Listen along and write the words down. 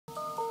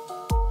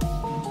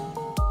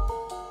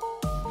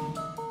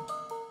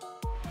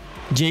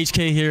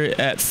JHK here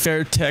at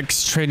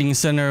Fairtex Trading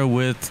Center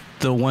with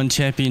the One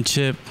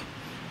Championship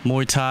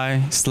Muay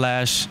Thai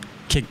slash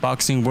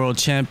Kickboxing World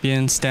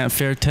Champion, Stamp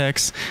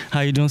Fairtex.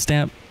 How you doing,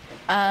 Stamp?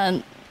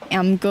 I'm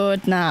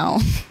good now.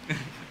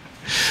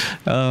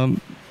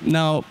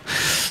 Now,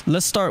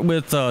 let's start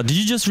with, did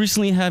you just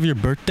recently have your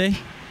birthday?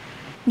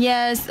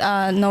 Yes,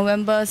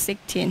 November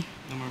 16th.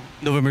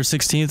 November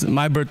 16th.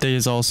 My birthday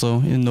is also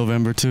in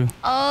November too.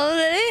 Oh,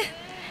 really?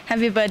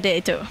 Happy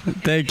birthday too.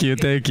 Thank you,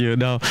 thank you.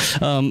 Now,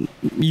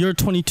 you're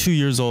 22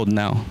 years old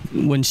now.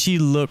 When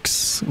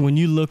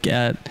you look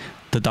at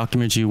the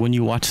documentary, when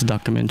you watch the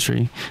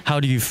documentary, how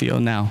do you feel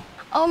now?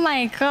 Oh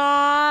my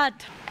God.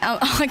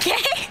 Okay,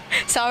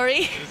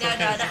 sorry.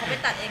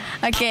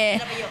 Okay,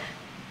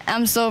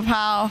 I'm so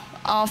proud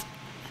of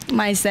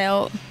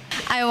myself.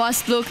 I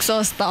look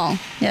so strong.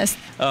 Yes.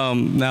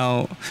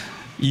 Now,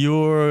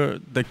 you're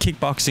the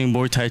kickboxing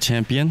Muay Thai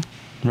champion,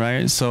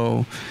 right?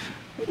 So,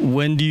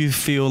 when do you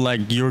feel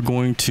like you're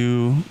going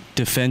to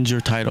defend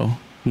your title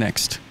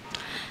next?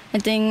 I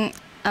think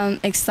I'm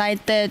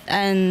excited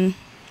and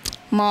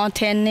more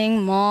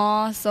training,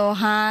 more so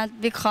hard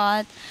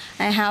because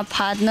I have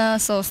partner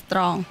so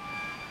strong.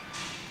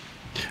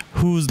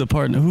 Who's the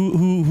partner?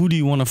 Who do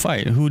you want to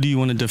fight? Who do you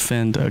want to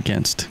defend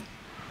against?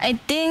 I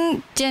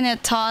think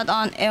Janet Todd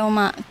on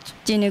Elma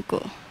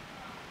Jinuku.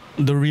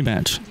 The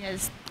rematch?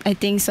 Yes, I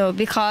think so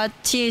because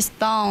she's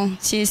strong,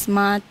 she's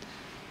smart.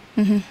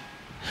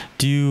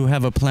 Do you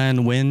have a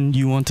plan when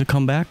you want to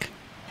come back?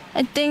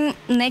 I think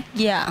next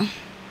year,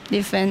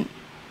 defend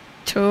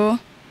to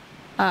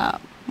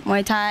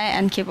Muay Thai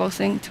and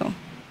kickboxing too.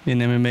 In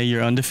MMA,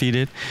 you're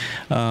undefeated.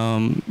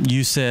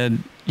 You said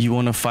you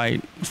want to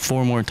fight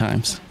 4 more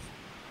times.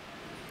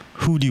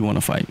 Who do you want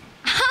to fight?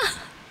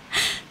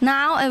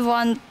 Now I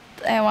want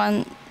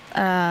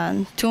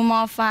 2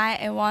 more fight.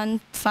 I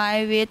want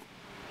fight with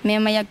Mei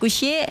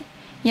Yamaguchi.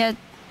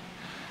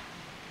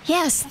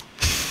 Yes.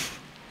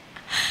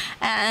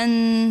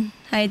 And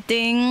I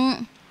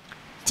think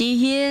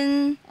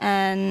Jihin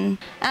and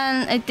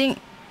I think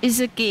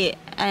Izuki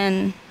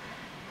and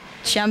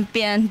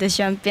the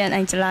champion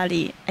Angela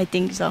Lee. I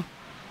think so.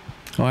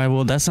 All right,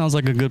 well, that sounds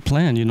like a good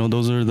plan. You know,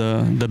 those are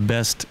the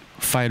best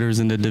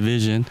fighters in the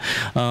division.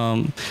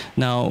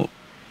 Now,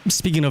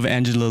 speaking of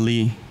Angela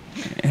Lee,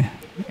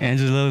 and I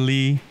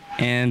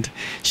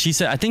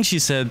think she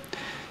said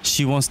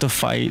she wants to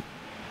fight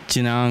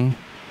Jinang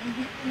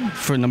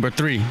for number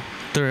 3.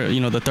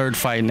 The third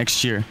fight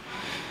next year.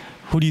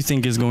 Who do you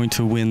think is going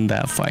to win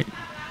that fight?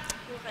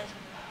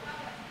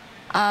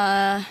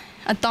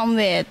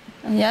 Atomweight,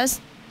 yes.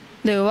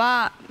 หรือว่า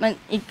มัน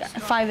อีก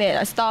five weight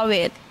star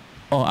weight.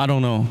 Oh, I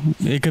don't know.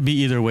 It could be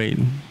either weight.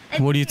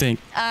 What do you think?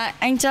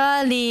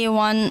 Angela Lee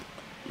won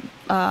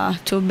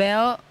 2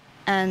 belt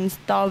and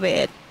star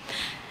weight.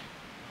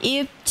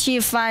 If she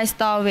fight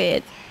star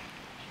weight,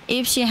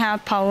 if she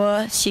have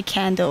power, she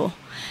can do.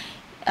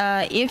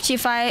 If she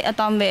fight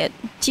atomweight,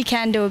 she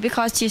can do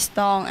because she's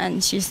strong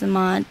and she's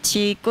smart.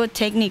 She good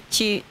technique.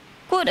 She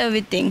good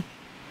everything.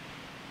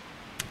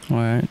 All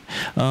right.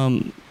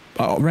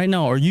 Right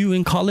now, are you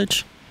in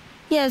college?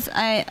 Yes,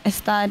 I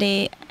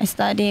study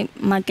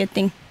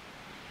marketing.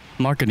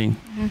 Marketing.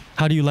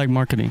 How do you like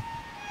marketing?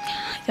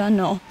 I don't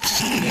know.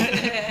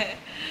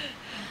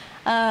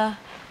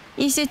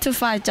 Easy to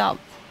find job.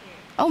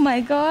 Oh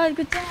my God,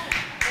 good job.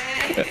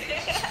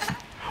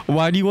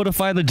 Why do you want to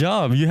find a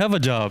job? You have a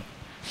job.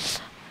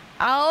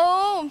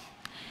 Oh,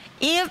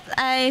 if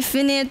I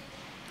finish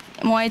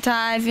Muay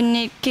Thai,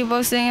 finish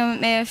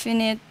kickboxing,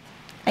 finish,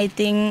 I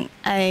think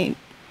I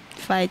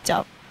find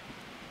job.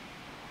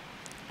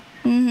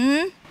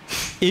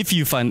 If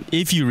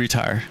you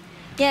retire.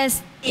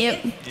 Yes,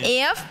 if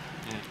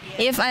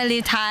I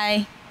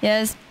retire,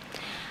 yes,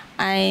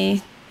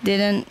 I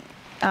didn't.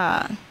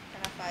 I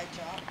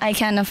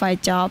cannot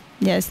find job.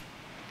 Yes.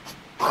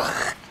 All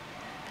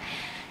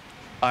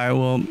right.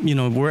 Well,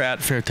 we're at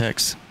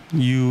Fairtex.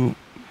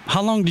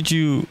 How long did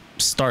you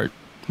start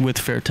with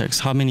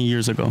Fairtex? How many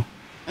years ago?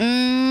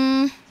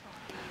 19.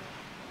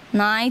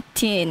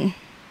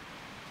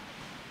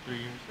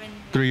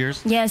 3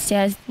 years? Yes.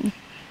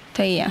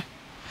 3 years.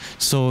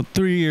 So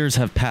 3 years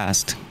have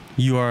passed.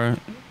 You are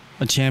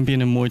a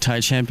champion in Muay Thai,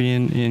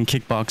 champion in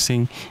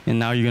kickboxing, and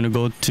now you're going to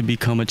go to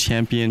become a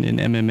champion in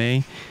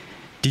MMA.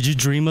 Did you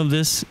dream of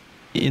this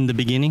in the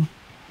beginning?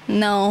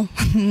 No,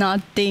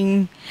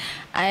 nothing.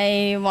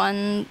 I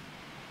want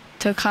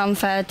to come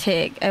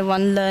Fairtex. I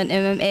want to learn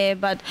MMA,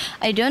 but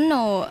I don't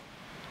know.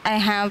 I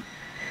have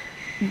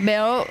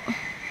belt.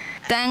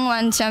 Thank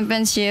One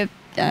Championship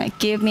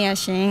give me a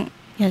chance.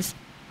 Yes.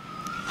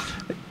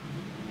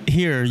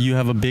 Here you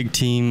have a big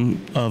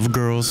team of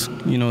girls.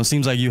 It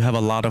seems like you have a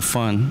lot of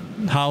fun.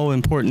 How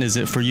important is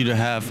it for you to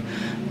have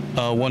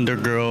Wonder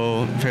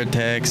Girl,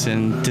 Fairtex,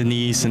 and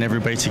Denise, and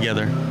everybody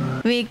together?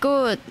 We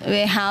good.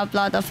 We have a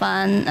lot of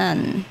fun,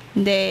 and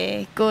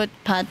they good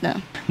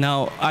partner.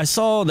 Now I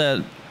saw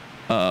that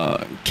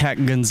Cat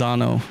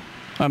Zingano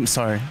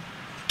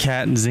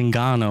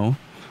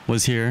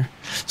was here.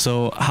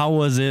 So how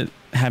was it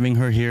having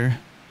her here?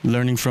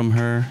 learning from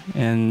her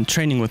and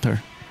training with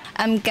her?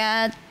 I'm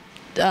glad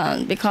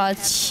because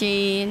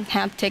she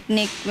have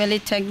technique, really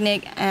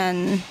technique,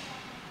 and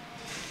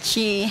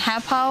she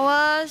have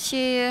power.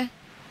 She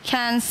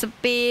can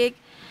speak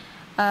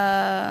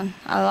a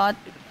lot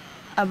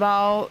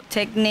about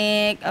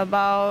technique,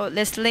 about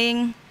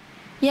wrestling.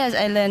 Yes,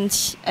 I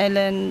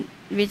learned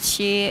with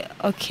she.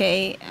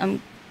 Okay,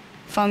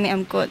 for me,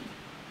 I'm good.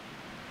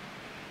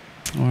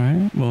 All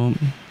right. Well,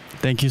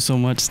 thank you so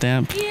much,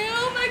 Stamp.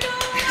 Oh my god!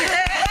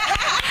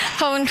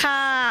 ขอบคุณค่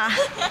ะ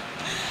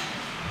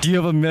Do you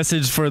have a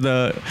message for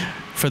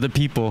the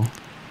people?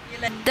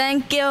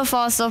 Thank you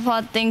for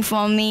supporting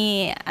for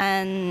me,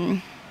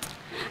 and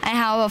I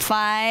have a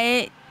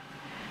fight.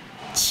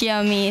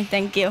 Cheer me.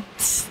 Thank you.